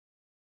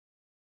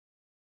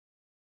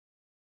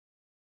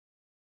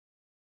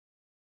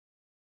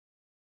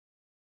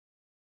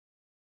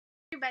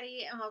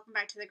everybody, and welcome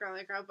back to the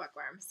Girly Girl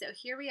Bookworm. So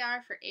here we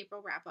are for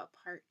April Wrap-Up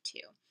Part 2.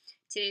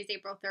 Today's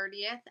April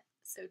 30th,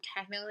 so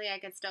technically I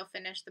could still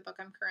finish the book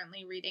I'm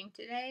currently reading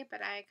today,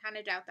 but I kind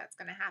of doubt that's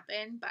going to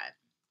happen, but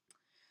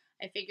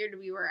I figured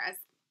we were as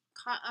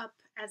caught up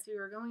as we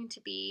were going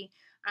to be,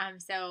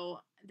 so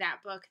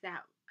that book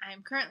that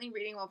I'm currently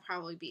reading will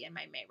probably be in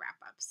my May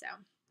wrap-up, so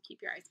keep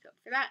your eyes peeled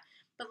for that.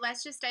 But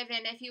let's just dive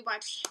in. If you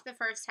watched the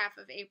first half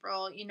of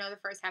April, you know the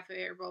first half of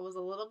April was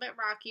a little bit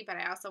rocky, but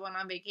I also went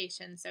on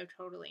vacation, so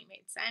totally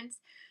made sense.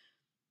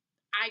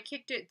 I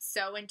kicked it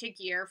so into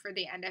gear for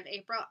the end of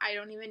April. I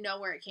don't even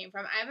know where it came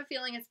from. I have a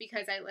feeling it's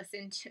because I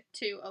listened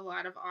to a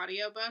lot of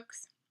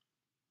audiobooks,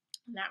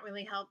 and that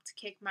really helped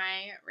kick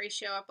my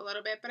ratio up a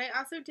little bit. But I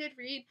also did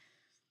read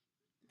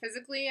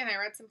physically, and I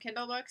read some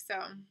Kindle books, so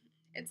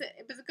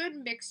it was a good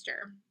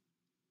mixture.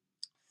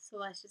 So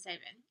let's just dive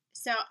in.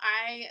 So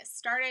I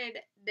started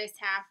this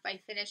half by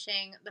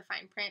finishing The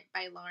Fine Print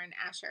by Lauren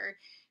Asher.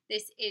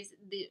 This is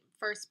the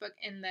first book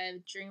in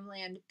the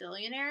Dreamland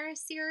Billionaire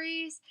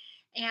series,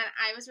 and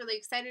I was really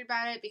excited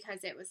about it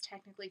because it was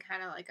technically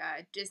kind of like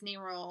a Disney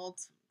World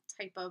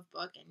type of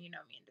book, and you know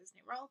me in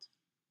Disney World.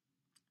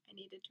 I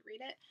needed to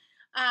read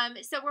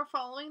it. So we're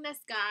following this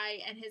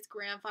guy and his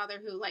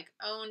grandfather who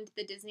owned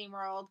the Disney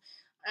World.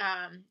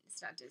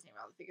 It's not Disney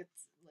World. I think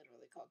it's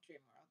literally called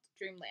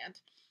Dreamland.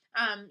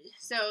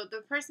 So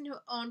the person who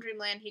owned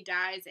Dreamland, he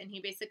dies, and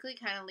he basically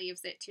kind of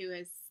leaves it to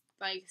his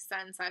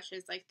son /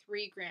 his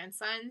 3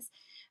 grandsons.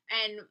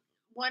 And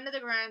one of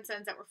the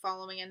grandsons that we're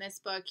following in this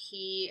book,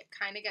 he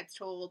kind of gets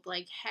told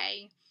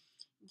hey,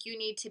 you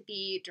need to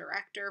be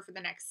director for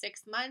the next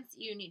 6 months.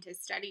 You need to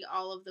study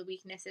all of the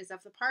weaknesses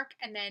of the park.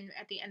 And then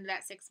at the end of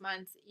that 6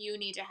 months, you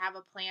need to have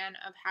a plan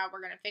of how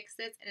we're going to fix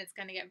this. And it's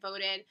going to get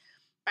voted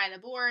by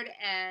the board,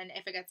 and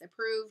if it gets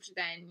approved,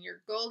 then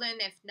you're golden.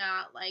 If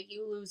not,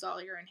 you lose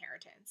all your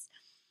inheritance.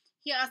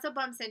 He also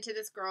bumps into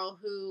this girl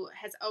who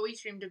has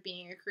always dreamed of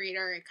being a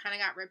creator. It kind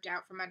of got ripped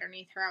out from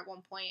underneath her at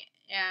one point,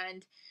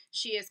 and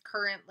she is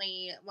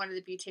currently one of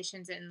the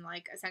beauticians in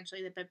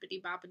essentially the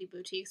Bibbidi Bobbidi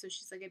Boutique. So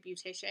she's a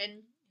beautician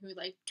who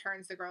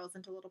turns the girls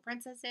into little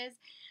princesses,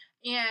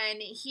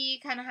 and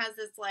he kind of has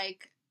this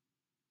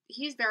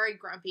he's very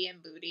grumpy and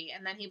moody,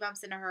 and then he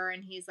bumps into her,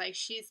 and he's like,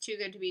 she's too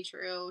good to be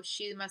true.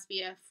 She must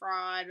be a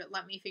fraud.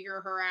 Let me figure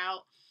her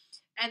out.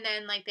 And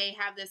then, they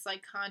have this,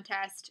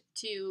 contest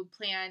to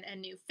plan a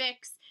new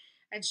fix,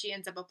 and she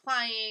ends up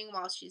applying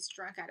while she's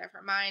drunk out of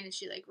her mind, and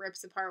she,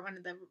 rips apart one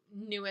of the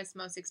newest,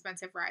 most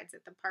expensive rides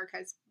that the park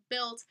has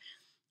built.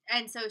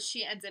 And so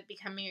she ends up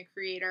becoming a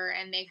creator,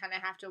 and they kind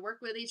of have to work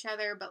with each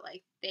other, but,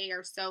 they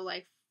are so,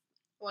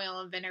 oil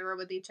and vinegar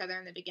with each other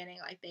in the beginning.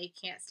 They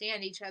can't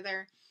stand each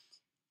other.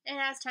 And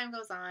as time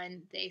goes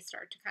on, they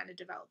start to kind of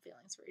develop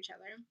feelings for each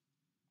other.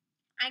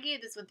 I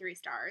gave this one 3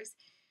 stars.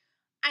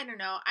 I don't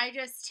know. I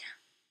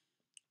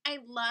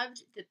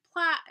loved the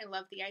plot. I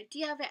loved the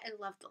idea of it. I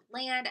loved the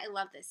land. I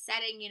loved the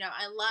setting.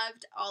 I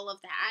loved all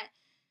of that.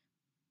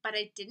 But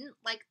I didn't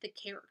like the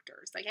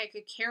characters. I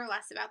could care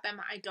less about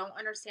them. I don't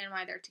understand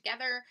why they're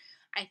together.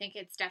 I think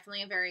it's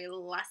definitely a very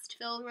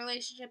lust-filled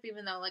relationship,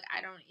 even though,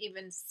 I don't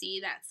even see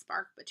that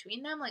spark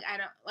between them. I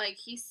don't,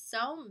 he's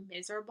so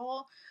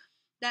miserable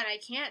that I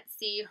can't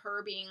see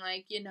her being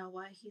you know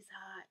what, he's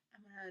hot,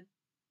 I'm gonna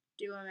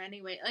do him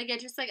anyway. It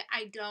just,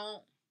 I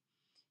don't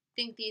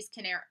think these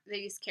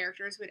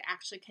characters would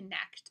actually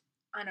connect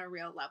on a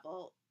real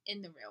level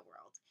in the real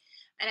world.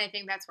 And I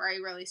think that's where I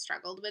really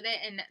struggled with it.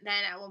 And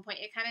then at one point,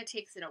 it kind of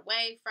takes it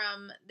away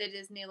from the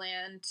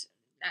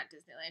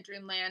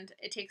Dreamland.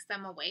 It takes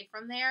them away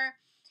from there.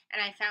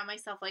 And I found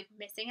myself,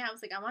 missing it. I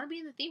was I want to be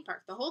in the theme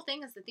park. The whole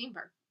thing is the theme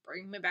park.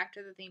 Bring me back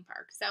to the theme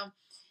park. So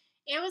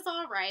it was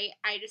all right.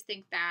 I just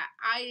think that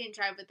I didn't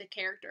drive with the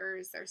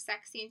characters. Their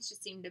sex scenes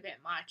just seemed a bit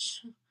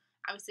much.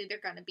 Obviously, they're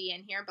going to be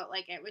in here, but,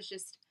 it was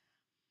just,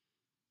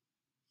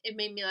 it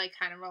made me,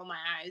 kind of roll my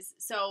eyes.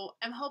 So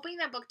I'm hoping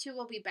that book 2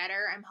 will be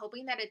better. I'm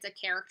hoping that it's a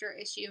character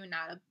issue and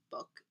not a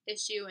book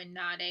issue and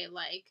not a,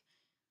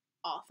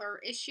 author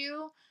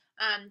issue.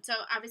 So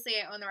obviously,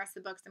 I own the rest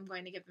of the books. I'm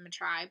going to give them a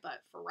try,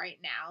 but for right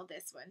now,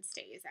 this one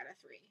stays at a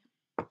 3.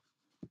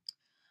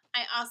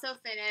 I also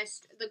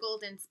finished The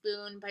Golden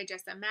Spoon by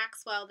Jessa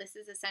Maxwell. This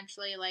is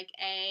essentially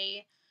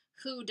a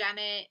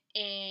whodunit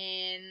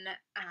in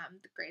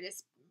the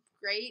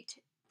Great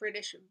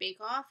British Bake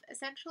Off,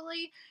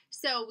 essentially.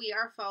 So we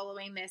are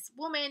following this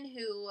woman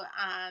who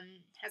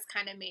has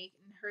kind of made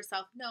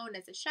herself known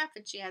as a chef,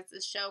 and she has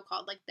this show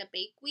called The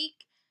Bake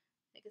Week.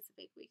 I think it's the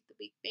Bake Week,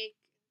 the Bake,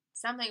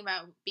 something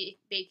about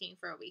baking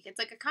for a week. It's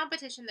a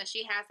competition that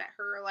she has at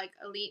her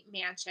elite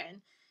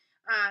mansion.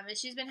 And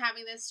she's been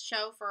having this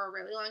show for a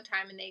really long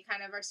time, and they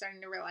kind of are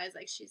starting to realize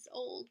she's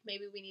old.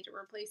 Maybe we need to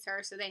replace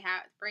her. So they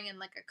bring in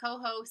a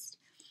co-host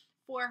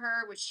for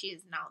her, which she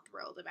is not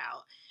thrilled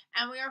about.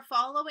 And we are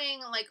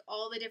following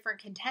all the different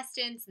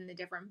contestants and the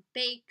different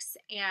bakes,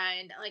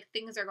 and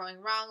things are going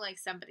wrong.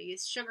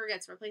 Somebody's sugar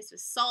gets replaced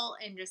with salt,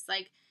 and just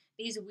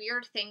these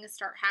weird things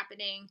start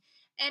happening.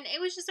 And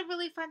it was just a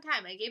really fun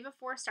time. I gave it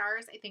 4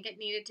 stars. I think it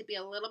needed to be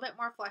a little bit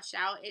more fleshed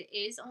out. It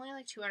is only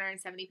like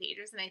 270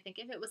 pages, and I think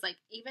if it was like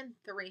even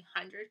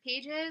 300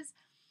 pages,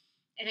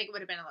 I think it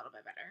would have been a little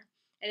bit better.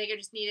 I think it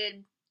just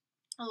needed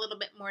a little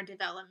bit more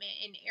development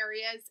in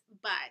areas,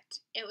 but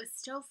it was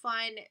still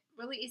fun,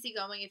 really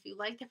easygoing. If you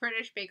like the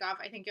British Bake Off,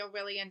 I think you'll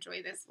really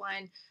enjoy this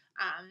one.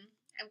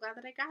 I'm glad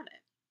that I got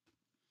it.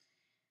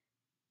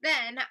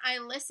 Then I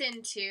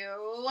listened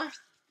to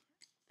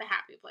The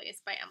Happy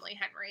Place by Emily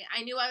Henry.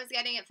 I knew I was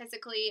getting it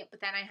physically,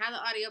 but then I had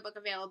the audiobook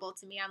available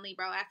to me on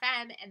Libro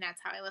FM, and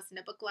that's how I listen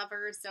to book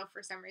lovers. So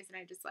for some reason,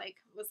 I just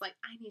was like,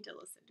 I need to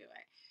listen to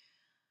it.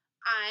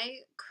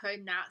 I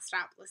could not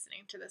stop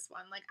listening to this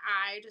one. Like,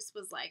 I just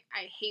was like,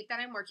 I hate that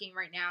I'm working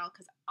right now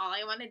because all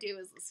I want to do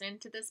is listen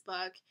to this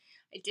book.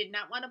 I did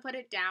not want to put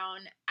it down.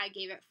 I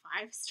gave it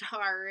 5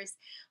 stars.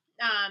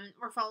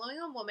 We're following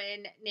a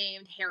woman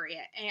named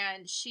Harriet,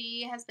 and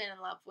she has been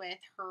in love with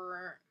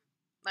her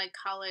like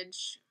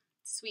college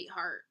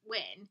sweetheart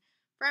Win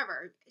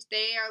forever.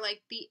 They are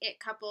like the it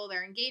couple.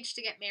 They're engaged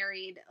to get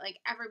married. Like,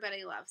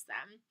 everybody loves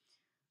them.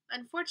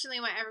 Unfortunately,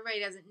 what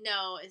everybody doesn't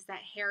know is that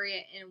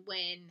Harriet and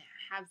Win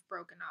have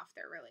broken off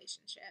their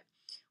relationship.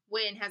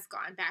 Win has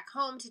gone back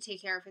home to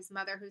take care of his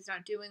mother, who's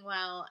not doing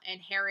well,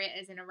 and Harriet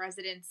is in a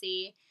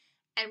residency.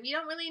 And we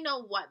don't really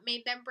know what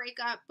made them break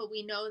up, but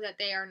we know that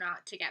they are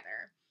not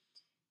together.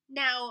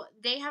 Now,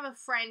 they have a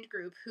friend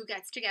group who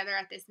gets together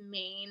at this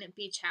main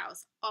beach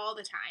house all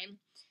the time.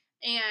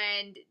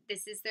 And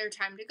this is their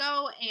time to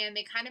go, and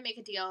they kind of make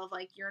a deal of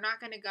like, you're not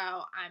going to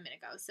go, I'm going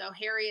to go. So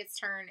Harriet's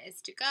turn is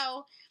to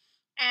go.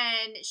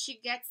 And she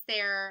gets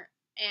there,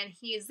 and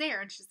he is there,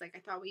 and she's like, I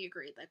thought we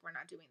agreed, like, we're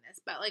not doing this.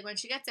 But, like, when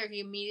she gets there,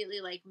 he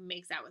immediately, like,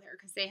 makes out with her,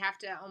 because they have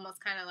to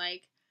almost kind of,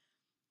 like,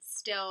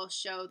 still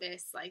show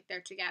this, like, they're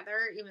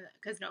together, even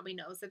because nobody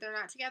knows that they're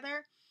not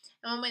together.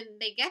 And when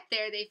they get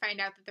there, they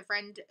find out that the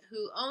friend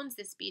who owns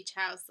this beach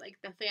house, like,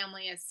 the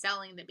family is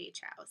selling the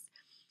beach house.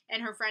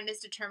 And her friend is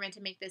determined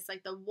to make this,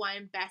 like, the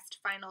one best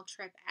final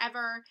trip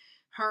ever.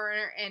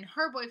 Her and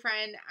her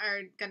boyfriend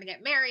are going to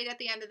get married at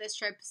the end of this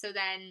trip. So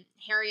then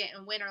Harriet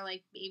and Win are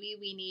like, maybe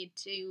we need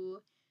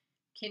to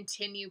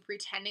continue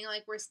pretending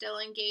like we're still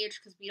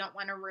engaged because we don't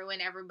want to ruin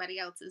everybody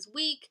else's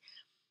week.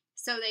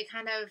 So they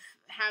kind of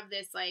have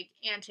this like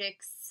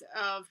antics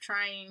of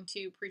trying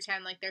to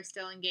pretend like they're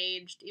still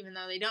engaged, even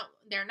though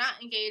they're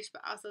not engaged,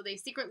 but also they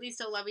secretly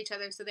still love each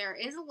other. So there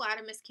is a lot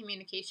of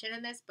miscommunication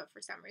in this, but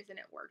for some reason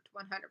it worked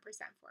 100%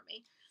 for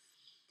me.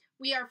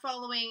 We are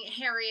following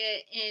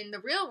Harriet in the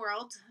real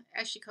world,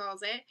 as she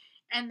calls it,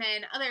 and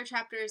then other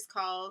chapters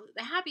called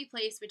The Happy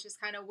Place, which is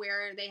kind of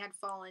where they had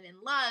fallen in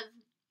love,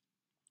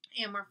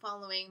 and we're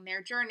following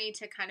their journey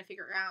to kind of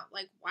figure out,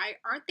 like, why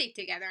aren't they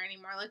together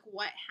anymore? Like,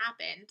 what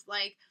happened?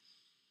 Like,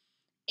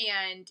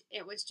 and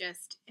it was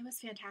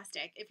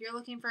fantastic. If you're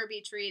looking for a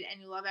beach read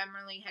and you love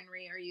Emily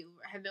Henry, or you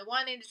have been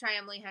wanting to try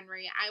Emily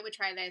Henry, I would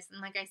try this. And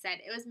like I said,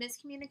 it was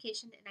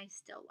miscommunication, and I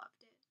still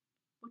loved it,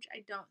 which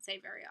I don't say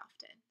very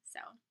often,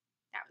 so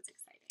that was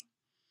exciting.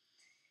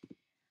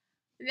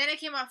 And then I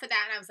came off of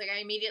that, and I was like,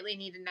 I immediately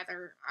need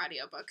another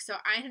audiobook. So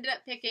I ended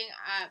up picking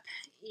up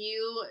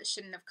You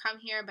Shouldn't Have Come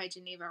Here by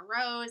Geneva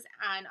Rose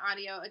on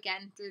audio,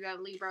 again, through the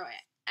Libro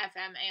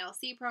FM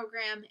ALC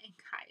program. And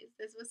guys,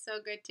 this was so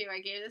good, too.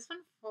 I gave this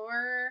one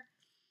 4.5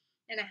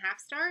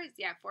 stars.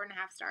 Yeah,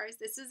 4.5 stars.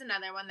 This was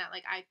another one that,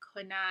 like, I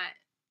could not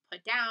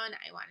put down.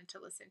 I wanted to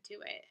listen to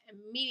it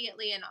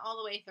immediately and all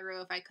the way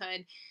through if I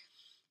could.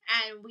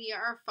 And we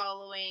are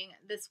following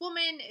this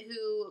woman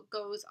who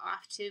goes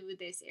off to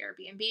this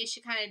Airbnb.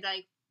 She kind of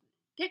like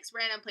picks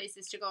random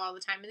places to go all the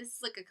time. And this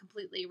is like a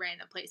completely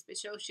random place. But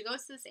so she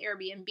goes to this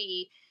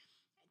Airbnb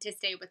to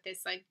stay with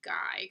this like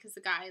guy, because the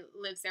guy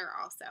lives there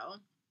also.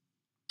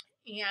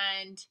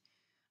 And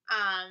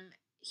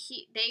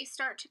they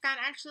start to kind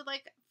of actually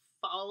like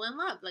fall in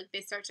love. Like,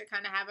 they start to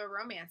kind of have a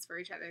romance for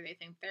each other. They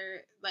think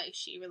they're like,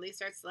 she really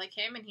starts to like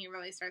him, and he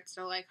really starts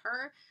to like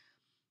her.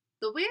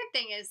 The weird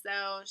thing is,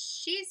 though,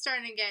 she's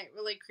starting to get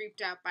really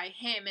creeped out by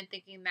him and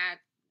thinking that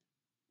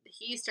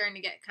he's starting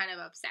to get kind of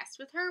obsessed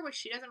with her, which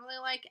she doesn't really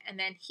like. And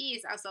then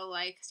he's also,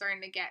 like,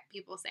 starting to get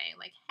people saying,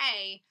 like,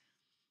 hey,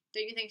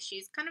 don't you think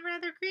she's kind of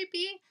rather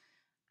creepy?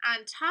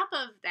 On top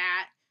of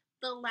that,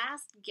 the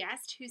last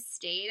guest who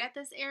stayed at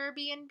this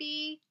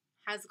Airbnb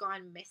has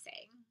gone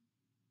missing.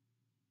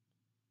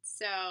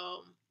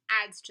 So,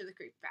 adds to the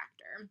creep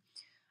factor.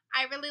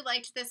 I really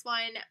liked this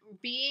one.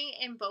 Being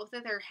in both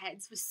of their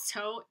heads was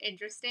so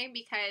interesting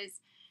because,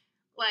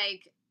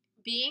 like,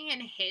 being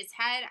in his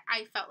head,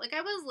 I felt like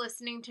I was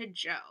listening to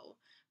Joe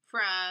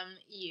from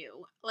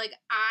You. Like,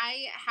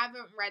 I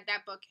haven't read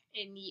that book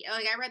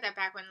I read that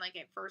back when, like,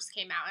 it first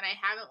came out, and I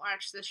haven't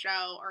watched the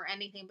show or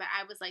anything, but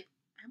I was like,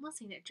 I'm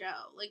listening to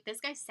Joe. Like, this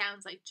guy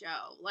sounds like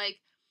Joe. Like,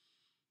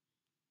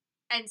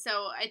 and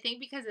so I think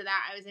because of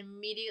that, I was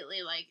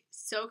immediately, like,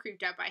 so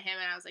creeped out by him,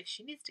 and I was like,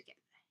 she needs to get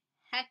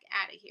heck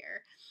out of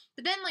here.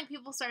 But then, like,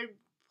 people started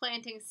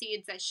planting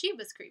seeds that she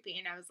was creepy.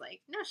 And I was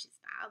like, no, she's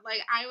not.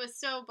 Like, I was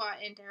so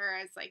bought into her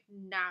as, like,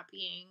 not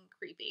being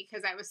creepy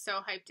because I was so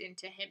hyped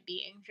into him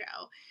being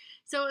Joe.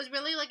 So it was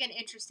really, like, an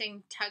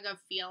interesting tug of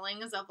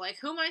feelings of, like,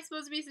 who am I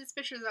supposed to be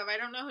suspicious of? I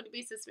don't know who to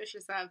be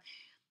suspicious of.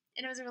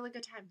 And it was a really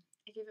good time.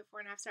 I gave it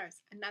 4.5 stars.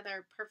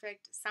 Another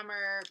perfect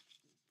summer,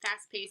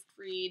 fast-paced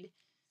read,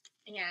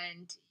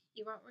 and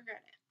you won't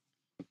regret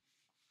it.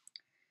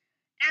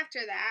 After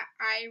that,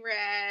 I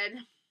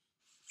read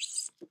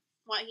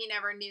What He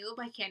Never Knew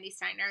by Candy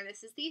Steiner.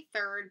 This is the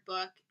third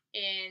book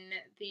in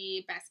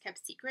the Best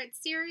Kept Secret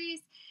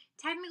series.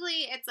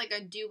 Technically, it's like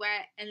a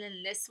duet and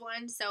then this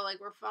one. So, like,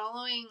 we're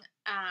following,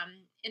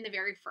 in the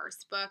very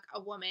first book,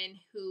 a woman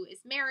who is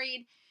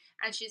married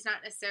and she's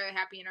not necessarily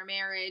happy in her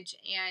marriage,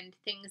 and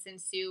things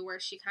ensue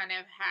where she kind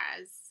of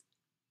has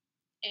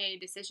a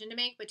decision to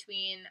make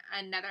between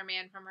another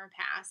man from her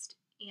past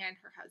and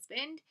her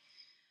husband.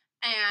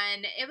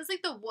 And it was,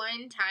 like, the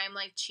one time,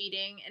 like,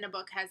 cheating in a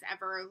book has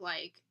ever,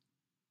 like,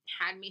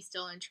 had me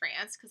still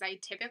entranced, because I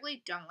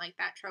typically don't like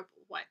that trope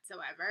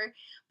whatsoever.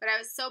 But I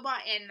was so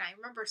bought in, and I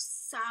remember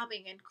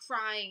sobbing and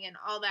crying and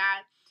all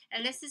that.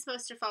 And this is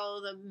supposed to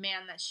follow the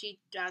man that she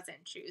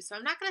doesn't choose. So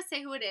I'm not going to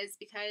say who it is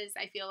because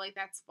I feel like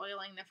that's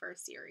spoiling the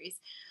first series.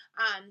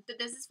 But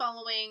this is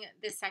following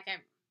the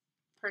second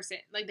person,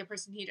 like the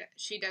person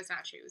she does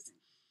not choose.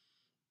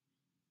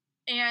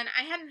 And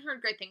I hadn't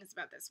heard great things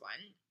about this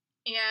one.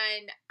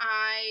 And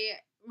I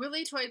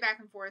really toyed back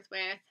and forth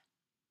with,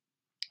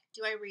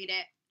 do I read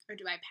it or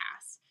do I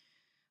pass?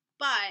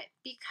 But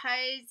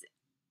because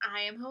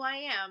I am who I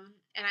am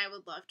and I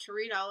would love to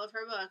read all of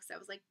her books, I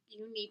was like,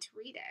 you need to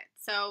read it.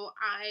 So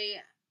I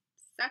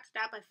sucked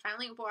it up. I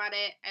finally bought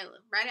it. I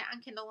read it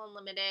on Kindle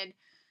Unlimited,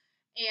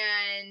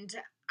 and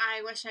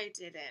I wish I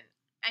didn't.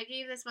 I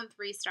gave this one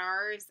 3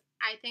 stars.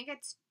 I think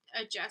it's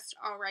a just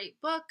all right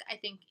book. I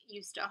think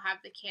you still have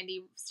the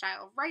Candy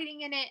style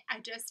writing in it.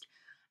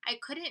 I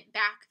couldn't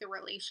back the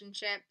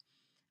relationship.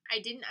 I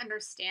didn't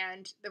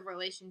understand the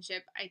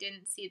relationship. I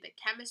didn't see the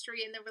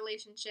chemistry in the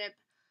relationship.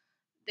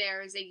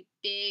 There's a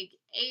big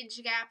age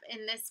gap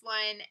in this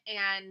one,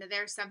 and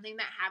there's something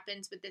that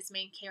happens with this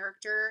main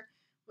character,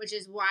 which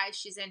is why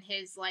she's in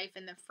his life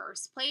in the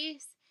first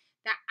place,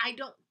 that I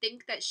don't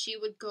think that she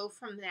would go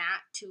from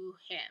that to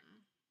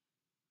him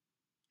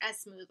as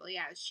smoothly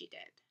as she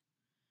did.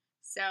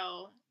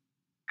 So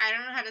I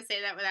don't know how to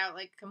say that without,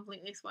 like,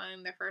 completely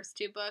spoiling the first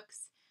 2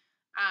 books,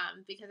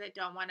 because I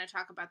don't want to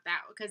talk about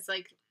that, because,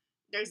 like,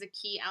 there's a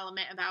key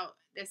element about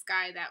this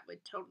guy that would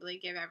totally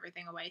give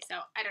everything away. So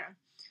I don't know.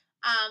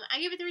 I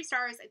give it 3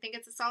 stars. I think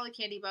it's a solid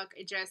Candy book.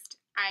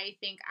 I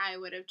think I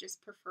would have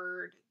just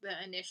preferred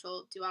the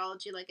initial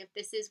duology. Like, if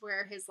this is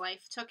where his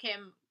life took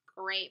him,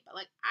 great. But,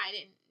 like, I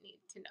didn't need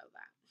to know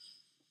that.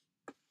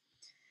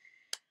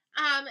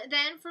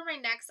 Then for my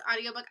next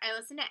audiobook, I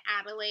listened to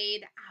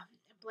Adelaide. I'm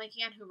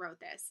blanking on who wrote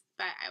this,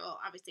 but I will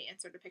obviously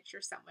insert a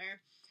picture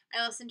somewhere.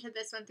 I listened to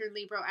this one through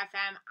Libro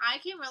FM. I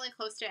came really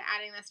close to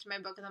adding this to my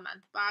Book of the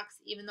Month box,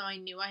 even though I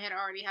knew I had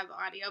already had the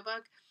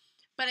audiobook.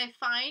 But I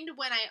find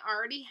when I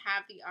already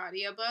have the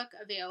audiobook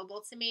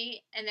available to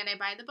me, and then I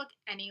buy the book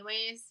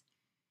anyways,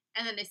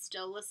 and then I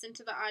still listen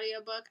to the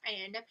audiobook, I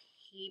end up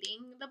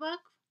hating the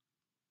book.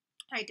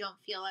 I don't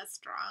feel as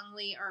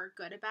strongly or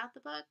good about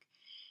the book.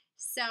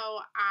 So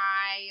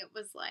I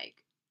was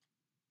like,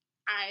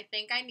 I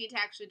think I need to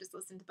actually just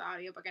listen to the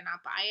audiobook and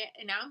not buy it.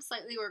 And now I'm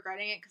slightly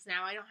regretting it because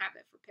now I don't have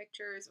it for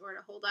pictures or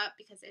to hold up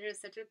because it is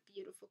such a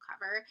beautiful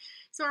cover.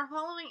 So we're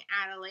following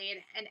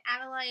Adelaide, and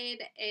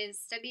Adelaide is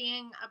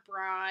studying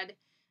abroad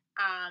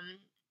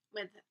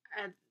with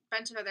a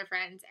bunch of other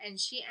friends, and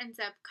she ends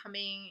up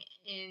coming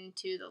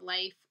into the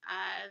life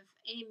of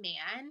a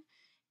man,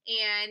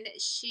 and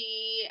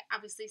she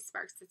obviously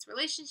sparks this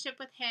relationship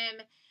with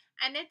him.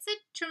 And it's a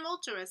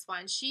tumultuous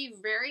one. She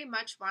very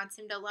much wants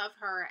him to love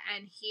her,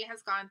 and he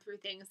has gone through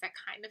things that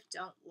kind of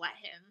don't let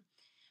him.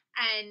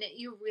 And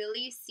you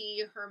really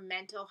see her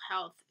mental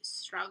health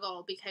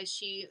struggle because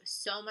she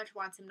so much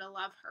wants him to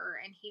love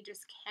her, and he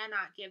just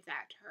cannot give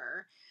that to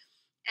her.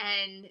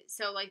 And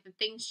so, like, the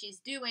things she's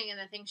doing and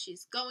the things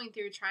she's going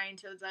through trying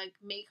to, like,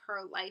 make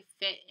her life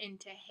fit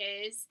into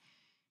his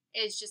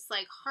is just,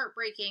 like,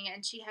 heartbreaking.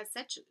 And she has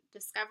such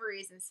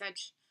discoveries and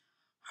such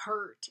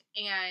hurt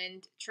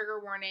and trigger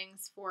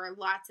warnings for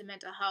lots of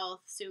mental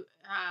health,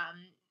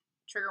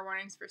 trigger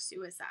warnings for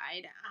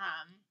suicide,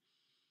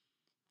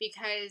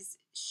 because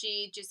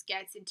she just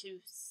gets into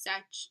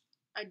such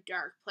a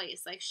dark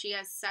place. Like, she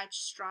has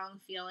such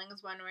strong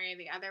feelings one way or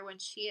the other. When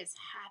she is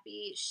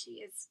happy, she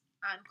is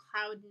on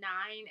cloud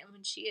 9, and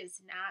when she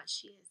is not,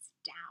 she is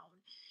down.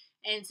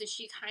 And so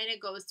she kind of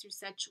goes through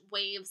such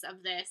waves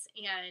of this,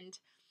 and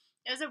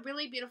it was a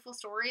really beautiful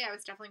story. I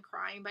was definitely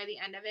crying by the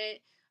end of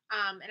it.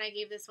 And I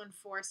gave this one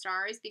 4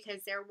 stars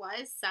because there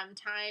was some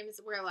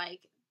times where,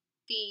 like,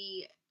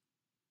 the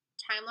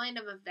timeline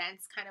of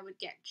events kind of would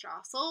get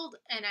jostled,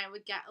 and I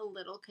would get a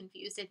little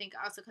confused. I think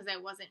also because I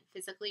wasn't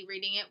physically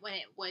reading it when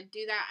it would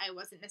do that. I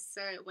wasn't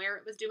necessarily aware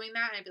it was doing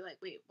that. And I'd be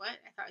like, wait, what?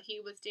 I thought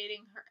he was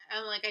dating her.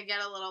 And, like, I get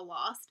a little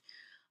lost.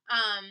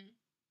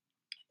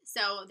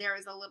 So there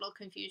was a little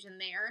confusion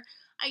there.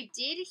 I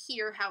did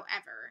hear,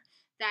 however,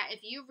 that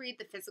if you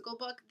read the physical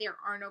book, there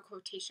are no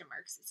quotation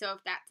marks. So if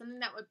that's something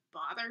that would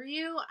bother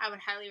you, I would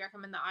highly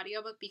recommend the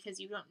audiobook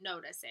because you don't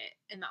notice it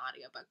in the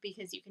audiobook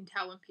because you can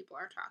tell when people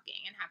are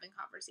talking and having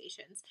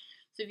conversations.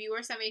 So if you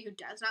are somebody who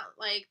does not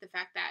like the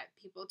fact that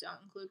people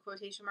don't include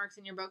quotation marks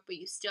in your book, but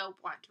you still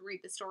want to read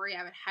the story,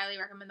 I would highly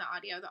recommend the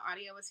audio. The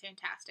audio was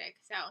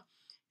fantastic. So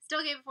still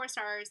gave it 4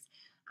 stars.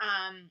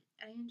 And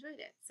I enjoyed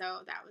it.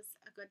 So that was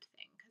a good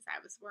thing because I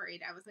was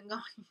worried I wasn't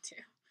going to.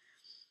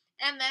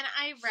 And then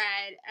I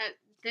read,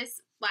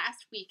 this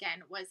last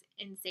weekend was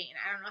insane.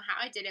 I don't know how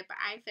I did it, but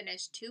I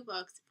finished 2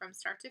 books from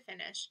start to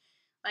finish,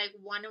 like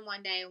one in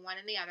one day, one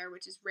in the other,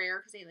 which is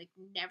rare because I like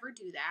never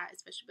do that,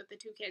 especially with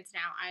the 2 kids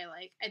now.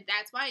 And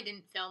that's why I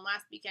didn't film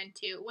last weekend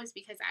too, was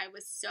because I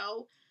was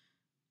so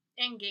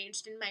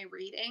engaged in my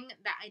reading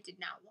that I did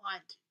not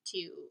want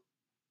to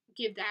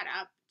give that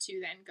up to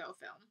then go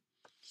film.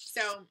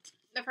 So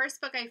the first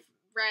book I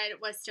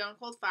read was Stone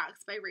Cold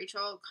Fox by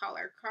Rachel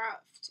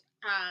Collarcroft.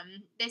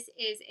 This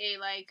is a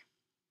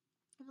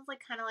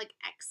almost kind of like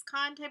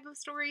ex-con type of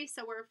story.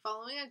 So we're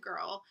following a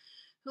girl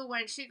who,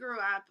 when she grew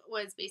up,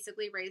 was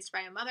basically raised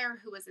by a mother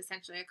who was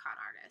essentially a con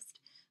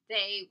artist.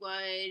 They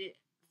would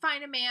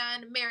find a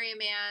man, marry a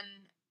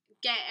man,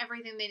 get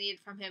everything they needed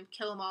from him,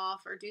 kill him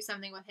off, or do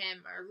something with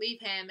him, or leave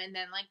him, and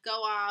then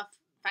go off,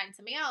 find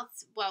somebody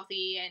else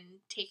wealthy, and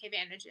take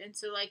advantage. And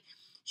so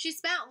she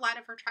spent a lot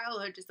of her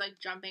childhood just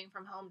jumping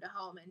from home to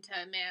home and to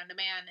man,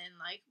 and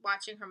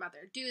watching her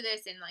mother do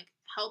this and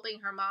helping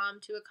her mom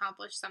to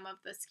accomplish some of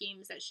the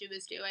schemes that she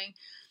was doing.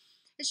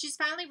 And she's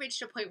finally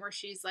reached a point where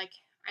she's like,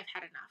 I've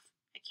had enough.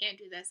 I can't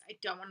do this. I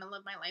don't want to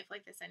live my life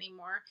like this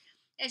anymore.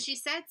 And she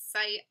sets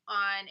sight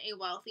on a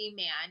wealthy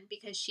man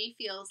because she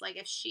feels like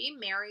if she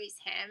marries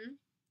him,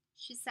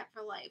 she's set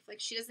for life.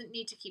 She doesn't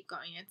need to keep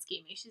going and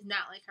scheming. She's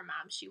not like her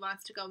mom. She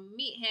wants to go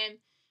meet him,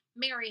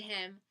 marry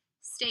him,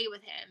 stay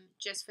with him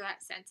just for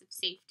that sense of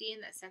safety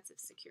and that sense of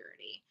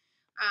security,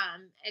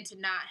 and to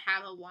not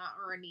have a want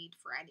or a need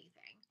for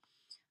anything.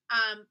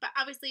 But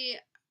obviously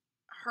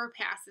her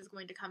past is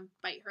going to come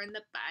bite her in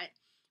the butt.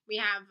 We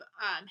have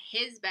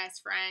his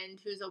best friend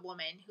who's a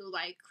woman who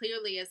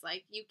clearly is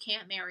you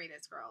can't marry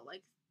this girl.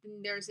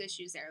 There's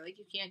issues there.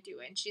 You can't do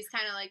it. And she's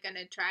kind of going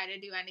to try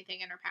to do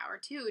anything in her power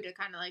too to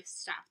kind of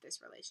stop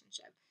this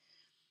relationship.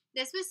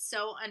 This was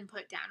so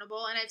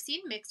unputdownable, and I've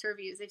seen mixed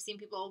reviews. I've seen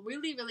people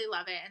really, really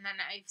love it, and then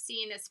I've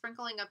seen a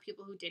sprinkling of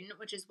people who didn't,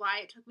 which is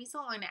why it took me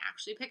so long to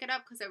actually pick it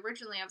up, because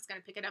originally I was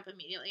going to pick it up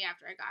immediately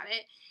after I got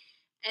it,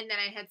 and then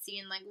I had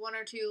seen 1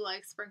 or 2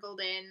 sprinkled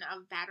in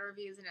of bad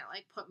reviews, and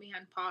it put me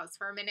on pause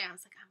for a minute. I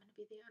was like, I'm going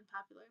to be the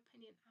unpopular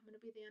opinion. I'm going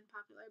to be the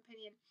unpopular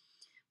opinion.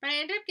 But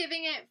I ended up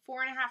giving it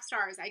 4.5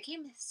 stars. I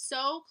came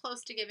so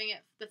close to giving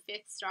it the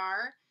 5th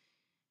star.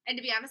 And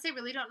to be honest, I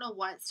really don't know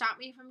what stopped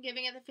me from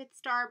giving it the 5th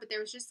star, but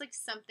there was just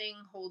something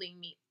holding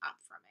me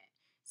up from it.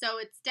 So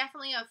it's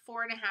definitely a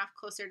 4.5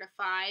 closer to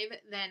 5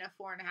 than a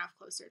 4.5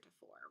 closer to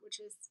 4,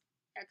 which is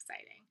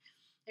exciting.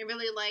 I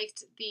really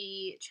liked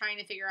the trying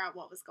to figure out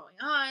what was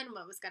going on,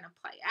 what was going to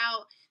play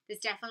out. This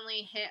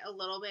definitely hit a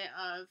little bit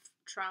of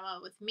trauma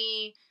with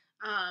me.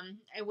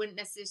 I wouldn't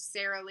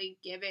necessarily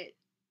give it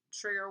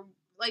trigger,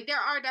 there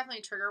are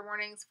definitely trigger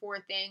warnings for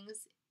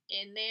things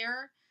in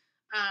there.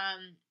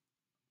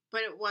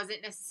 But it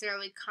wasn't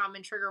necessarily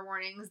common trigger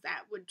warnings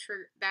that would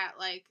trigger that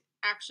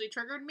actually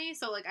triggered me.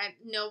 So I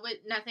know,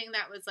 but nothing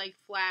that was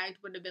flagged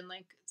would have been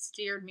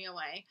steered me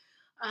away.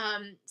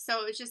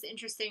 So it's just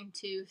interesting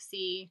to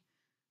see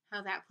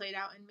how that played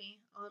out in me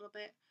a little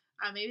bit.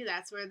 Maybe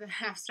that's where the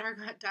half star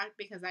got docked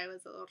because I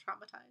was a little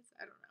traumatized.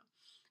 I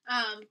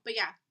don't know. But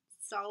yeah,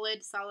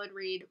 solid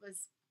read. It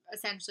was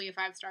essentially a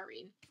 5-star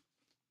read.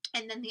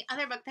 And then the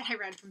other book that I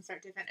read from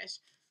start to finish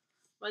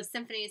was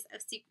Symphony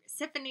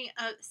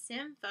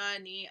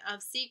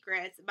of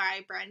Secrets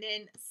by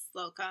Brendan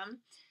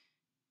Slocum.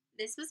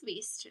 This was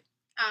beast.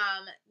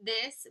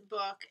 This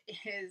book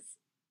is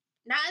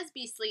not as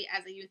beastly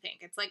as you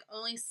think. It's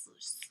only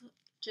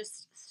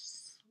just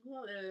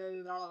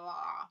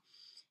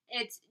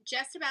it's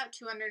just about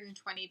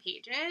 220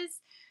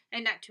 pages,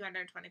 and not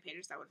 220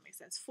 pages, that wouldn't make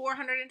sense.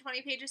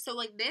 420 pages. So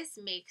this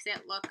makes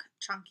it look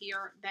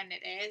chunkier than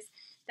it is.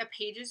 The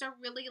pages are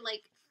really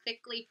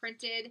thickly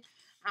printed.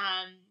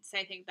 So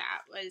I think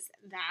that was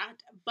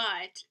that.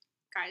 But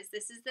guys,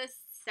 this is the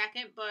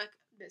second book.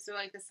 So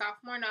the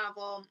sophomore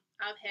novel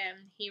of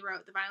him. He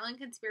wrote The Violent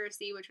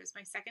Conspiracy, which was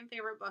my second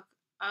favorite book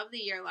of the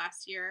year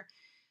last year.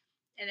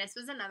 And this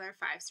was another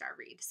 5-star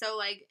read. So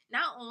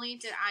not only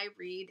did I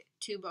read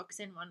 2 books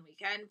in one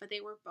weekend, but they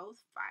were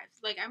both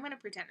 5. I'm going to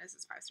pretend this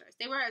is 5 stars.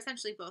 They were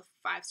essentially both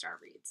 5-star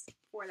reads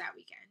for that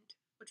weekend,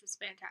 which was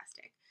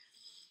fantastic.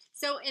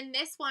 So in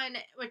this one,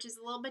 which is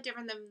a little bit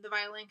different than The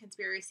Violent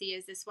Conspiracy,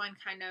 is this one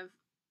kind of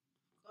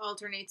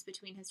alternates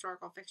between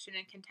historical fiction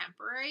and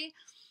contemporary.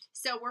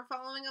 So we're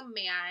following a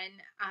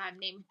man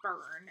named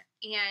Byrne,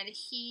 and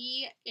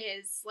he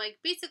is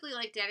basically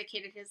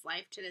dedicated his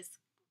life to this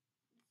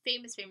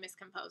famous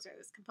composer.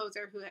 This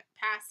composer who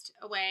passed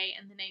away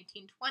in the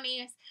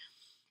 1920s,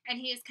 And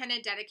he has kind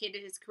of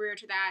dedicated his career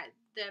to that.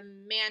 The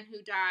man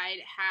who died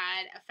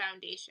had a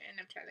foundation.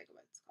 I'm trying to think of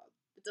what it's called.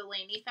 The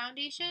Delaney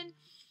Foundation.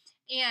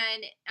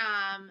 And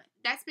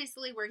that's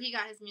basically where he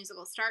got his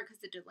musical start,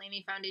 because the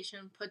Delaney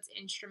Foundation puts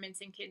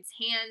instruments in kids'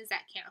 hands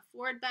that can't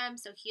afford them.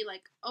 So he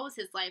owes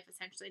his life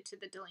essentially to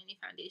the Delaney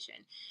Foundation.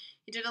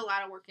 He did a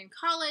lot of work in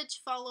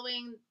college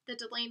following the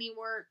Delaney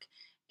work.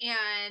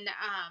 And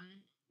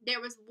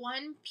there was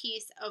one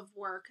piece of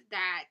work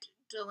that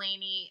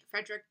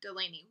Frederick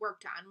Delaney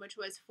worked on, which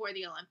was for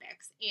the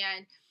Olympics.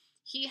 And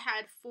he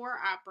had 4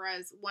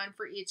 operas, one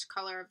for each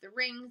color of the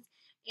rings.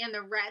 And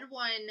the red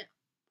one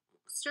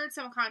stirred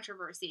some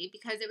controversy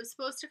because it was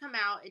supposed to come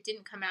out. It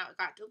didn't come out. It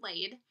got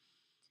delayed.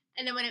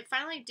 And then when it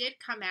finally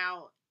did come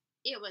out,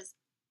 it was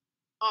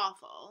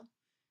awful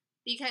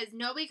because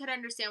nobody could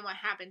understand what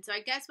happened. So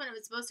I guess when it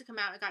was supposed to come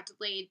out, it got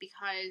delayed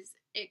because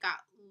it got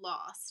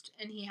lost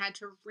and he had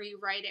to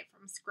rewrite it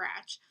from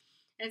scratch.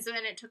 And so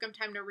then it took him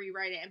time to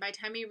rewrite it. And by the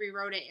time he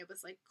rewrote it, it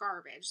was like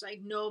garbage.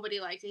 Like nobody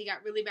liked it. He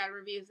got really bad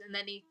reviews and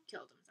then he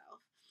killed himself.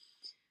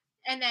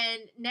 And then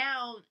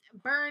now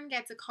Byrne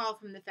gets a call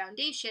from the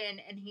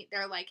foundation and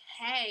they're like,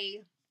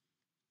 hey,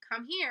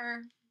 come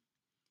here,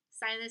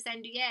 sign this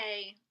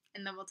NDA,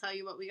 and then we'll tell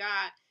you what we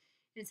got.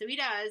 And so he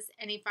does,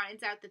 and he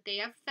finds out that they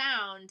have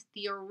found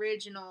the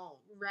original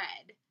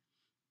red.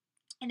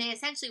 And they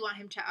essentially want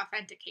him to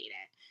authenticate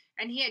it.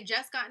 And he had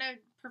just gotten a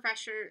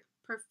professor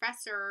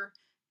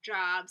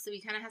job, so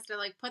he kind of has to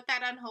put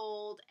that on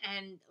hold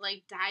and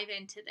dive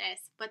into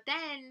this. But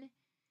then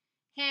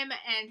him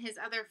and his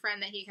other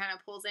friend that he kind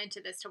of pulls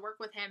into this to work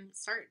with him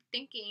start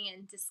thinking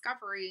and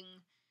discovering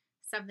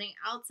something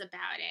else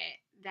about it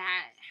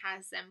that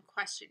has them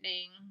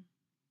questioning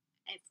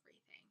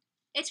everything.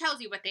 It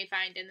tells you what they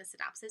find in the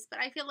synopsis, but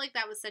I feel like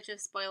that was such a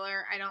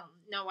spoiler. I don't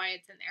know why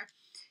it's in there.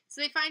 So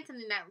they find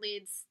something that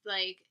leads,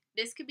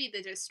 this could be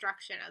the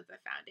destruction of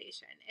the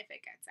foundation if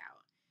it gets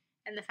out.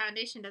 And the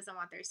foundation doesn't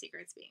want their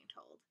secrets being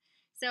told.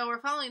 So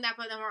we're following that,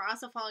 but then we're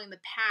also following the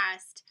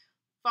past,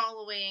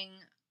 following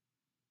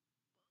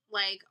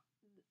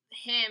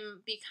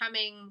him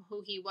becoming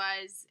who he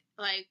was,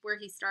 where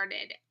he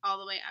started, all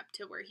the way up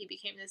to where he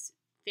became this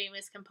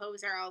famous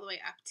composer, all the way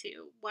up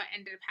to what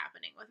ended up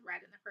happening with Red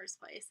in the first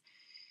place.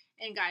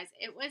 And guys,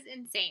 it was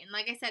insane.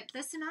 Like I said,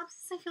 the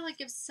synopsis I feel like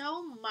gives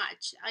so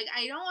much.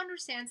 I don't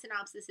understand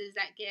synopsises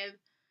that give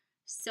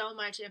so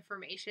much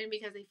information,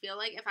 because I feel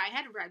like if I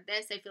had read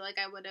this, I feel like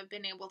I would have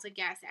been able to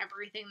guess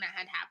everything that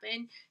had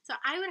happened. So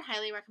I would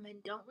highly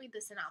recommend don't read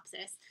the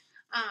synopsis.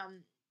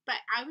 But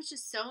I was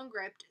just so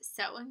engripped,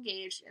 so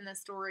engaged in the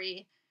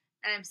story,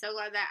 and I'm so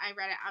glad that I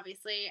read it,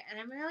 obviously, and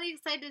I'm really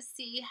excited to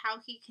see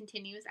how he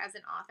continues as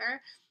an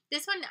author.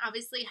 This one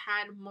obviously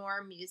had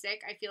more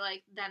music, I feel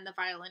like, than The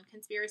Violin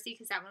Conspiracy,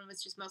 because that one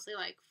was just mostly,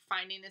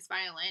 finding this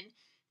violin.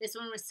 This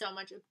one was so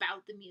much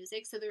about the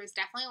music, so there was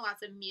definitely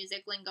lots of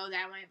music lingo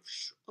that went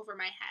over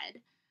my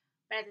head,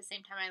 but at the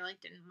same time, I,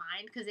 didn't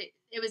mind, because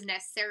it was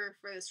necessary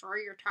for the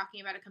story. You're talking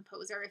about a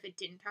composer. If it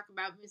didn't talk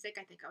about music,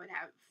 I think I would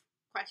have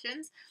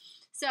questions.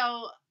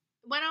 So,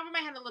 went over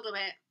my head a little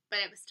bit, but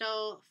it was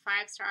still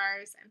 5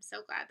 stars. I'm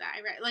so glad that I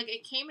read it.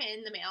 It came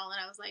in the mail,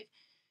 and I was like,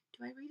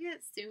 do I read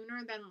it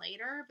sooner than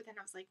later? But then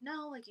I was like,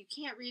 no, you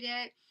can't read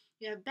it.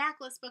 You have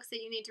backlist books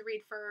that you need to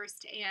read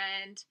first,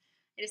 and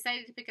I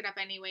decided to pick it up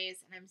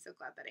anyways, and I'm so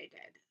glad that I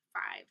did.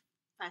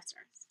 5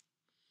 stars.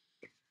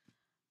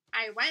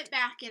 I went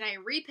back and I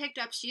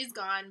repicked up She's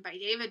Gone by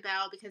David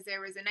Bell, because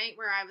there was a night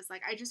where I was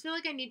like, I just feel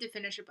like I need to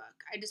finish a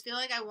book. I just feel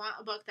like I want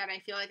a book that I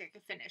feel like I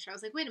could finish. I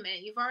was like, wait a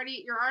minute, you're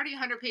already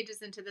 100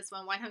 pages into this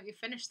one. Why don't you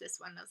finish this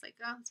one? I was like,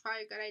 oh, that's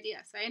probably a good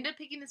idea. So I ended up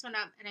picking this one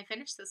up and I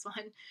finished this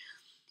one.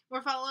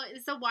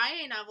 It's a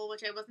YA novel,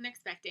 which I wasn't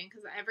expecting,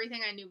 because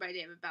everything I knew by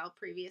David Bell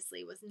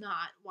previously was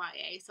not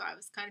YA. So I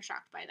was kind of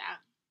shocked by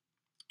that.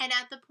 And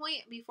at the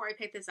point before I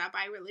picked this up,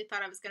 I really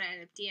thought I was going to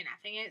end up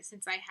DNFing it,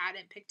 since I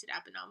hadn't picked it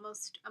up in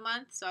almost a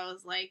month. So I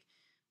was like,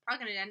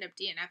 probably going to end up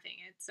DNFing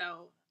it.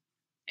 So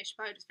I should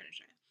probably just finish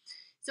it.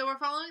 So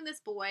we're following this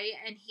boy,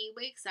 and he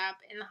wakes up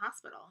in the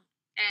hospital.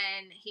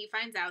 And he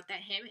finds out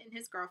that him and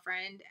his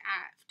girlfriend,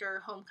 after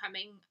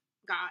homecoming,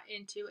 got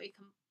into a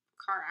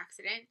car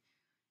accident.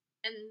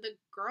 And the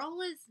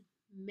girl is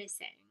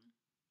missing.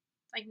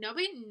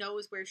 Nobody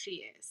knows where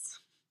she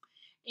is.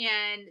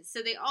 And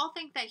so they all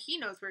think that he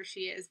knows where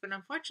she is, but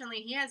unfortunately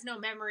he has no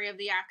memory of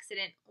the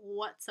accident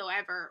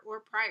whatsoever,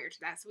 or prior to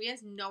that, so he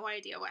has no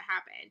idea what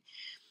happened.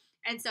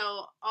 And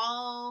so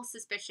all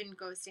suspicion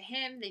goes to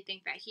him. They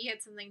think that he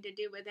had something to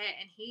do with it,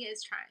 and he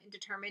is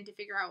determined to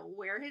figure out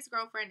where his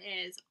girlfriend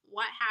is,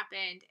 what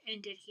happened,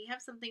 and did he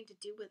have something to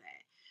do with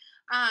it.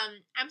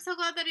 I'm so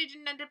glad that I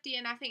didn't end up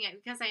DNFing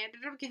it, because I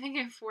ended up giving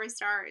it 4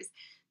 stars.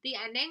 The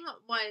ending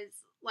was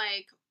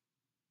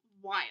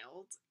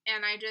wild,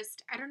 and I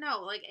don't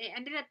know, it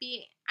ended up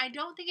being, I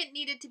don't think it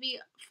needed to be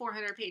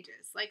 400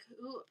 pages. No,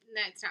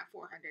 it's not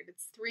 400,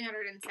 it's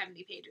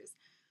 370 pages.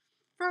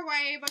 For a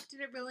YA book, did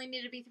it really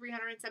need to be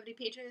 370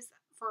 pages?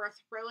 For a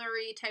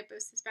thrillery type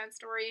of suspense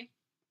story?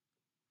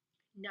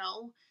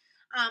 No.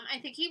 I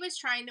think he was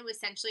trying to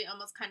essentially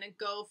almost kind of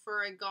go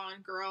for a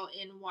Gone Girl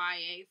in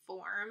YA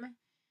form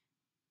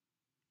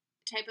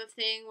type of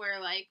thing, where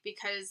like,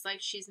 because like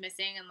she's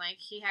missing and like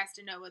he has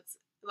to know what's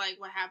like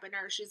what happened,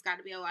 or she's got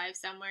to be alive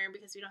somewhere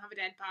because we don't have a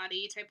dead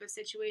body type of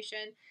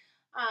situation.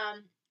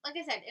 Like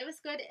I said, it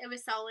was good. It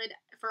was solid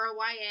for a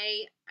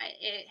YA.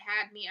 It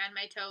had me on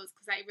my toes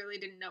because I really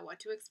didn't know what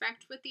to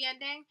expect with the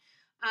ending.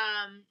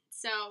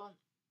 So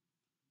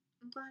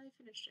I'm glad I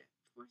finished it.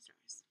 4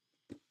 stars.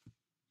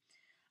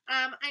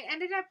 I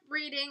ended up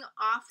reading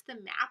Off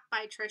the Map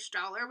by Trish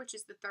Dollar, which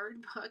is the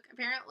third book,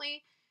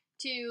 apparently,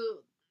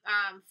 to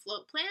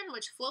Float Plan,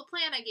 which Float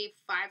Plan I gave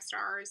 5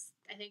 stars,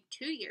 I think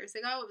 2 years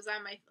ago. It was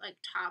on my like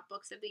top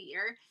books of the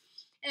year.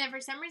 And then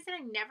for some reason,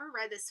 I never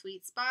read The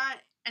Sweet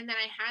Spot, and then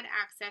I had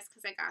access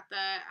because I got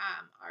the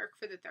arc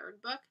for the third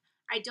book.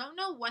 I don't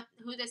know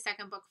who the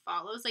second book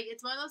follows. Like,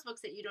 it's one of those books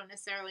that you don't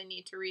necessarily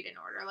need to read in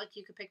order. Like,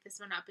 you could pick this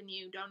one up and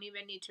you don't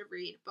even need to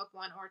read book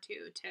 1 or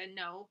 2 to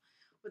know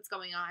what's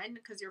going on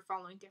because you're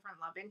following different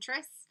love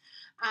interests.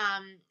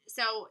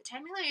 So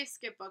technically I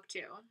skipped book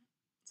 2.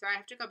 So I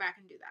have to go back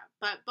and do that.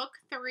 But book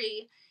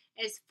 3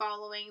 is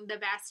following the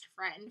best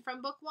friend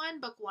from book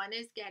 1. Book 1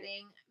 is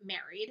getting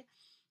married.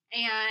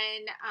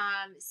 And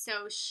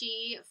so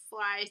she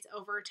flies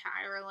over to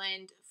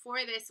Ireland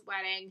for this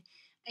wedding.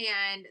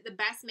 And the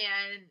best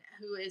man,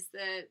 who is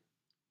the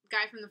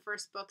guy from the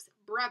first book's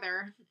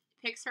brother,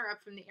 picks her up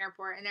from the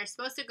airport. And they're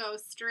supposed to go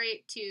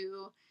straight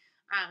to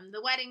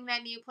the wedding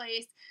venue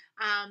place.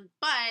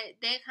 But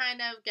they kind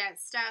of get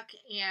stuck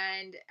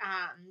and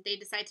they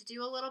decide to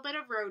do a little bit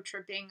of road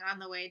tripping on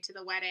the way to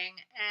the wedding.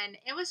 And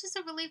it was just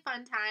a really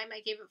fun time.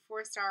 I gave it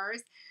 4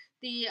 stars.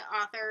 The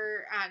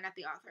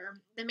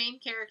main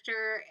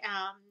character,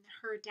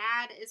 her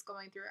dad is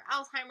going through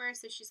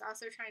Alzheimer's, so she's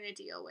also trying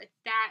to deal with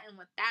that and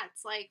what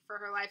that's like for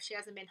her life. She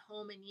hasn't been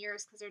home in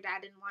years because her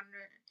dad didn't want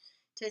her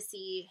to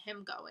see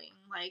him going,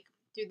 like,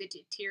 through the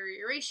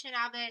deterioration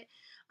of it.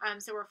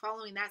 So we're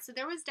following that. So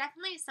there was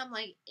definitely some,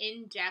 like,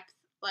 in-depth,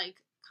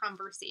 like,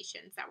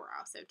 conversations that were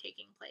also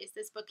taking place.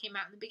 This book came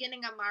out in the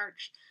beginning of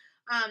March.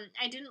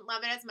 I didn't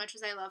love it as much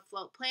as I love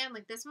Float Plan.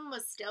 Like, this one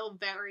was still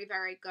very,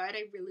 very good.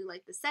 I really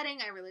liked the setting.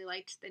 I really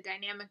liked the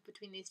dynamic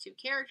between these two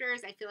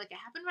characters. I feel like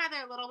it happened rather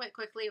a little bit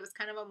quickly. It was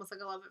kind of almost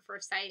like a love at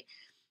first sight.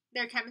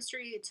 Their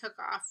chemistry took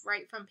off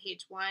right from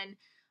page 1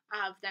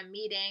 of them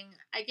meeting.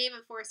 I gave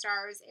it 4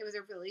 stars. It was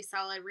a really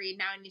solid read.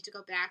 Now I need to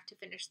go back to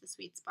finish The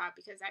Sweet Spot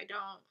because I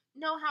don't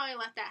know how I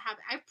let that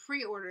happen. I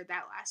pre-ordered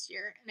that last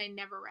year and I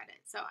never read it.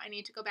 So I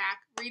need to go back,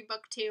 read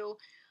book 2,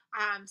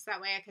 so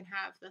that way I can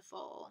have the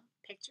full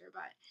picture.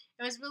 But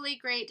it was really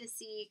great to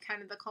see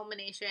kind of the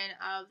culmination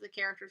of the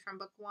characters from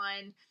book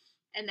 1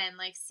 and then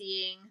like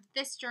seeing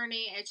this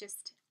journey.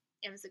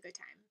 It was a good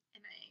time.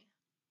 And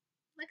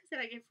like I said,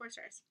 I gave 4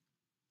 stars.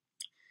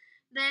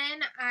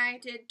 Then I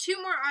did 2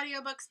 more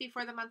audiobooks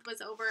before the month was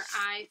over.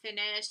 I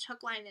finished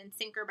Hook, Line, and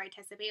Sinker by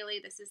Tessa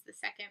Bailey. This is the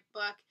second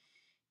book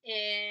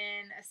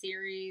in a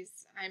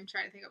series. I'm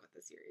trying to think of what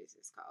the series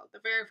is called. The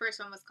very first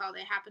one was called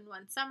It Happened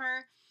One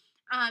Summer.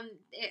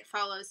 It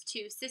follows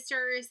 2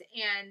 sisters,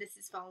 and this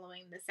is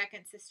following the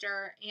second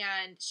sister,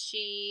 and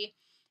she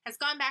has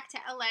gone back to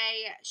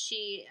LA.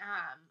 She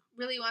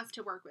really wants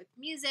to work with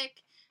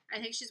music. I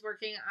think she's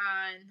working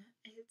on,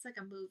 it's like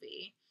a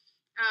movie.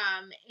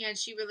 And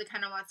she really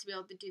kind of wants to be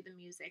able to do the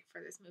music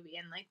for this movie.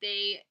 And like,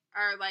 they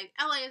are like,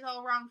 LA is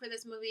all wrong for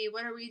this movie.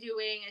 What are we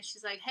doing? And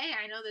she's like, hey,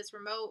 I know this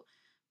remote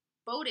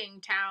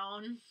boating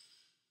town.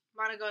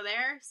 Want to go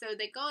there? So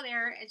they go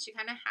there, and she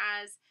kind of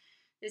has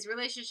this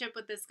relationship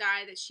with this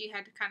guy that she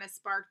had kind of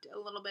sparked a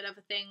little bit of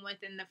a thing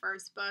with in the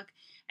first book.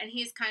 And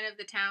he's kind of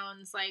the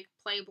town's like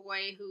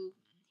playboy who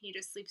he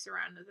just sleeps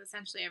around with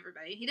essentially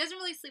everybody. He doesn't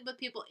really sleep with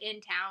people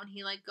in town.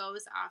 He like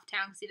goes off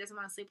town because he doesn't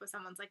want to sleep with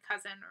someone's like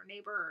cousin or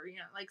neighbor or, you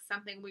know, like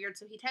something weird.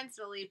 So he tends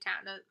to leave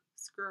town to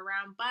screw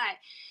around,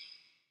 but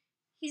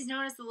he's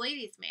known as the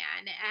ladies'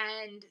 man.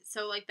 And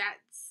so like,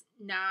 that's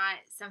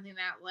not something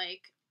that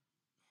like,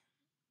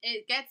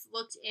 it gets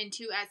looked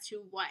into as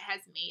to what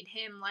has made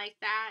him like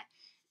that.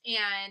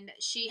 And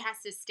she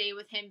has to stay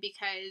with him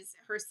because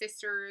her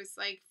sister's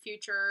like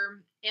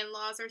future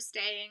in-laws are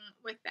staying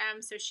with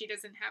them, so she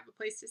doesn't have a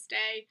place to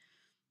stay.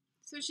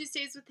 So she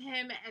stays with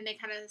him, and they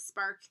kind of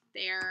spark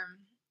their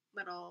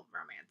little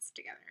romance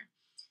together.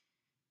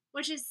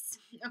 Which is,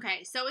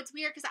 okay, so it's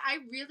weird because I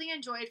really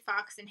enjoyed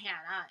Fox and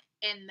Hannah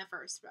in the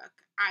first book.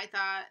 I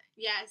thought,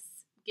 yes,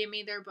 give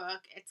me their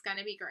book. It's going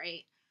to be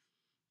great.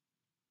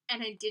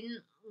 And I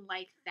didn't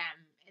like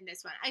them in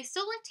this one. I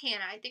still liked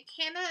Hannah. I think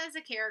Hannah as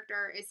a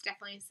character is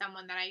definitely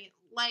someone that I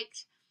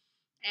liked.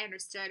 I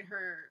understood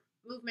her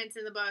movements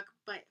in the book,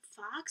 but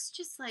Fox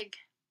just like,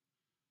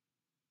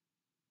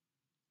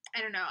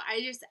 I don't know.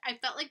 I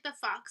felt like the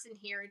Fox in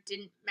here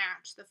didn't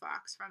match the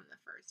Fox from the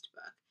first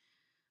book.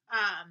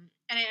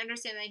 And I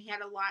understand that he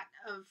had a lot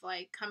of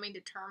like coming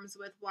to terms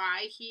with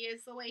why he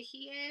is the way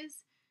he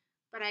is,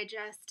 but I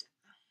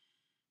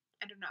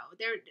don't know.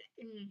 They're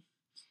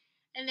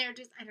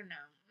just, I don't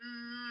know.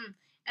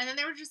 And then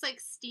there were just like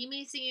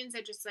steamy scenes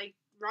that just like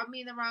rubbed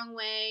me the wrong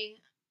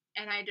way.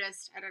 And I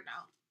don't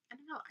know.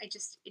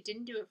 It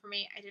didn't do it for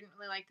me. I didn't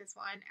really like this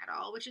one at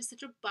all, which is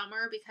such a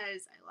bummer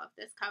because I love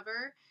this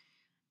cover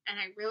and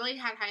I really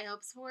had high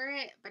hopes for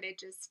it, but it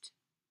just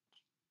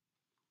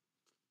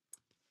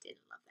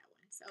didn't love that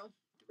one. So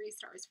 3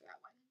 stars for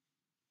that one.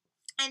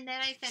 And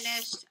then I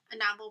finished a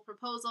novel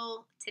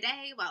proposal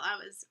today while I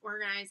was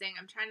organizing.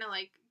 I'm trying to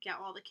like get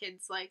all the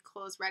kids like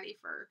clothes ready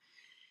for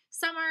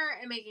summer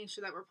and making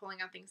sure that we're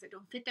pulling out things that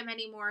don't fit them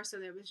anymore. So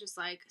there was just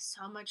like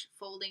so much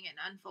folding and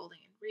unfolding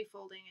and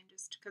refolding, and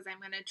just because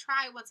I'm going to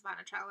try Once Upon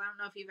a Child. I don't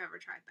know if you've ever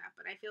tried that,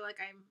 but I feel like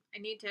I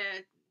need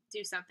to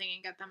do something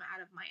and get them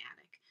out of my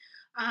attic.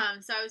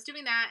 So I was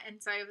doing that,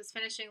 and so I was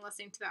finishing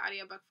listening to the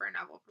audiobook for a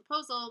novel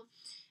proposal.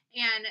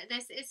 And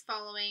this is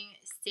following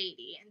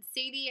Sadie. And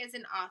Sadie is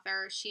an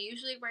author. She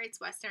usually writes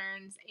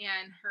westerns,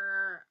 and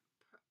her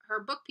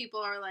book people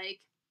are like,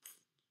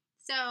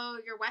 so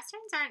your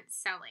westerns aren't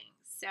selling,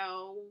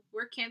 so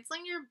we're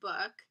canceling your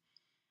book,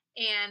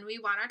 and we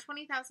want our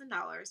 $20,000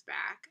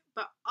 back.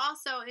 But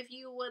also, if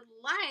you would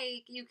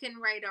like, you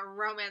can write a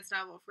romance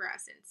novel for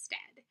us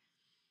instead.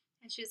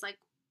 And she's like,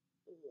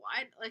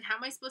 what? Like, how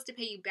am I supposed to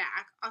pay you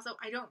back? Also,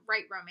 I don't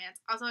write romance.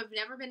 Also, I've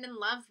never been in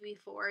love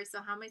before,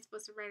 so how am I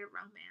supposed to write a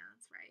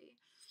romance, right?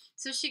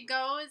 So she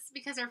goes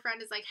because her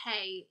friend is like,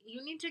 hey,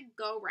 you need to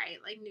go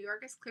write. Like, New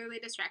York is clearly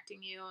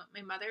distracting you.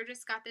 My mother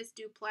just got this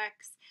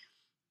duplex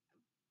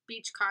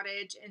beach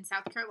cottage in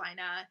South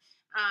Carolina.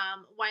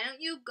 Why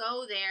don't you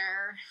go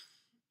there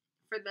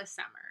for the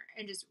summer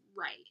and just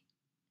write?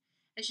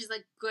 And she's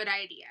like, good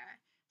idea.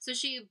 So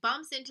she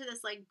bumps into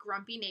this like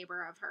grumpy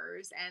neighbor of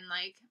hers, and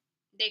like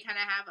they kind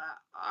of have a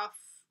off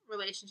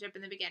relationship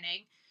in the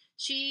beginning.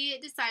 She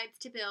decides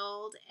to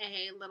build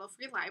a little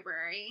free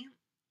library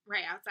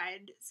right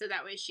outside so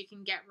that way she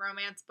can get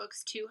romance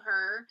books to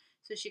her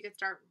so she could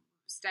start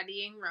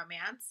studying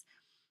romance.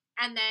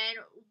 And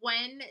then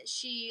when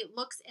she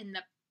looks in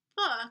the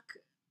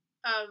book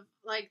of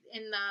like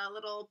in the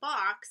little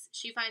box,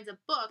 she finds a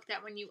book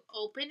that when you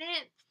open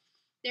it,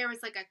 there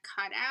was like a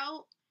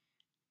cutout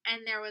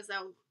and there was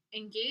a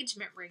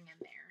engagement ring in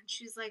there. And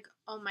she's like,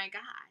 oh my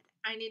God,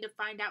 I need to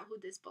find out who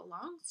this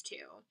belongs to.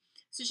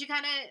 So she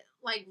kind of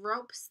like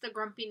ropes the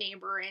grumpy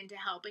neighbor into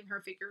helping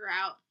her figure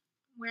out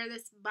where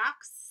this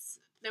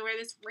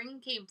ring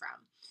came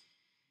from.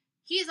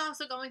 He's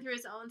also going through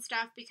his own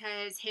stuff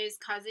because his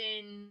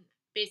cousin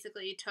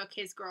basically took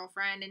his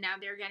girlfriend and now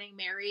they're getting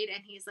married,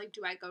 and he's like,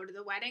 do I go to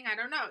the wedding? I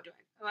don't know.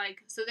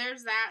 So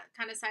there's that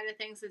kind of side of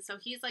things. And so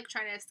he's like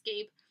trying to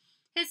escape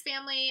his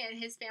family and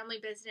his family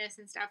business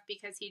and stuff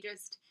because he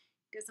just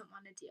doesn't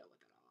want to deal with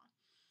it all.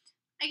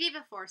 I gave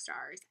it 4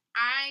 stars.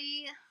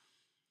 I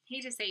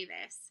hate to say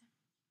this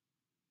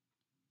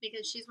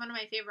because she's one of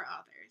my favorite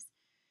authors.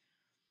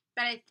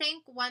 But I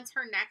think once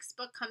her next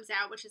book comes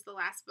out, which is the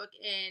last book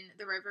in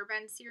the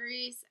Riverbend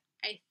series,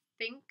 I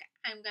think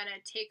I'm going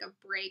to take a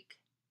break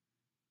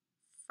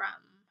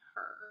from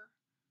her.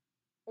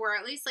 Or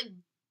at least like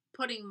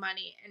putting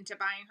money into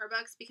buying her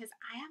books, because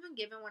I haven't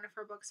given one of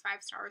her books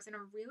 5 stars in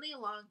a really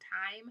long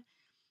time.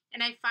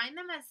 And I find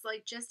them as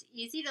like just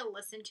easy to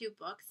listen to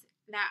books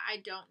that I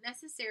don't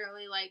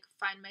necessarily like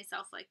find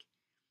myself like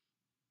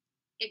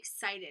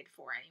excited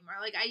for anymore.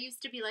 Like I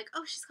used to be like,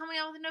 oh, she's coming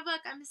out with a new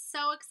book, I'm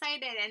so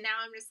excited, and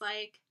now I'm just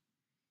like,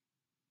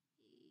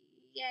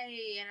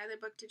 yay, another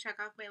book to check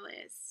off my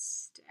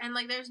list. And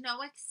like there's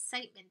no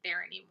excitement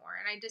there anymore,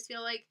 and I just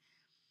feel like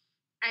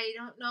I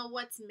don't know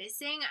what's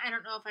missing. I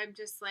don't know if I'm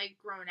just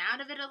like grown out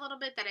of it a little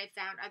bit, that I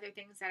found other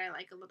things that I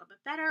like a little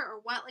bit better,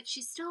 or what. Like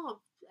she's still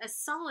a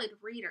solid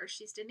reader.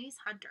 She's Denise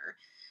Hunter,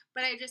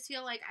 but I just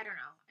feel like, I don't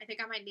know, I think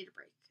I might need a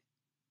break.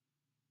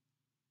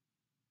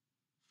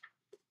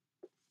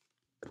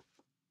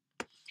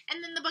 And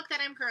then the book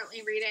that I'm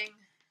currently reading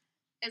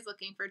is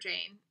Looking for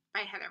Jane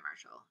by Heather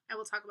Marshall. I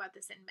will talk about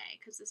this in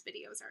May because this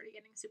video is already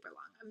getting super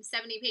long. I'm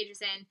 70 pages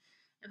in.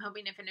 I'm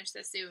hoping to finish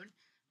this soon,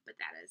 but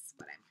that is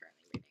what I'm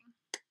currently reading.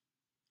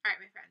 All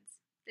right, my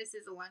friends, this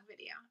is a long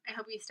video. I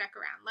hope you stuck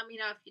around. Let me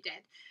know if you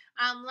did.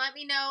 Let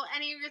me know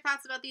any of your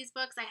thoughts about these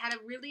books. I had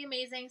a really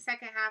amazing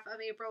second half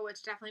of April,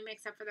 which definitely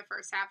makes up for the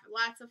first half.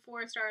 Lots of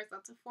 4 stars,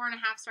 lots of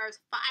 4.5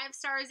 stars, 5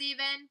 stars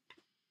even.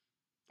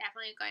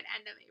 Definitely a good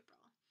end of April.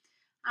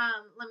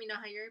 Let me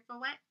know how your April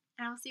went,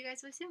 and I'll see you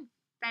guys really soon.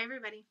 Bye,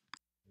 everybody.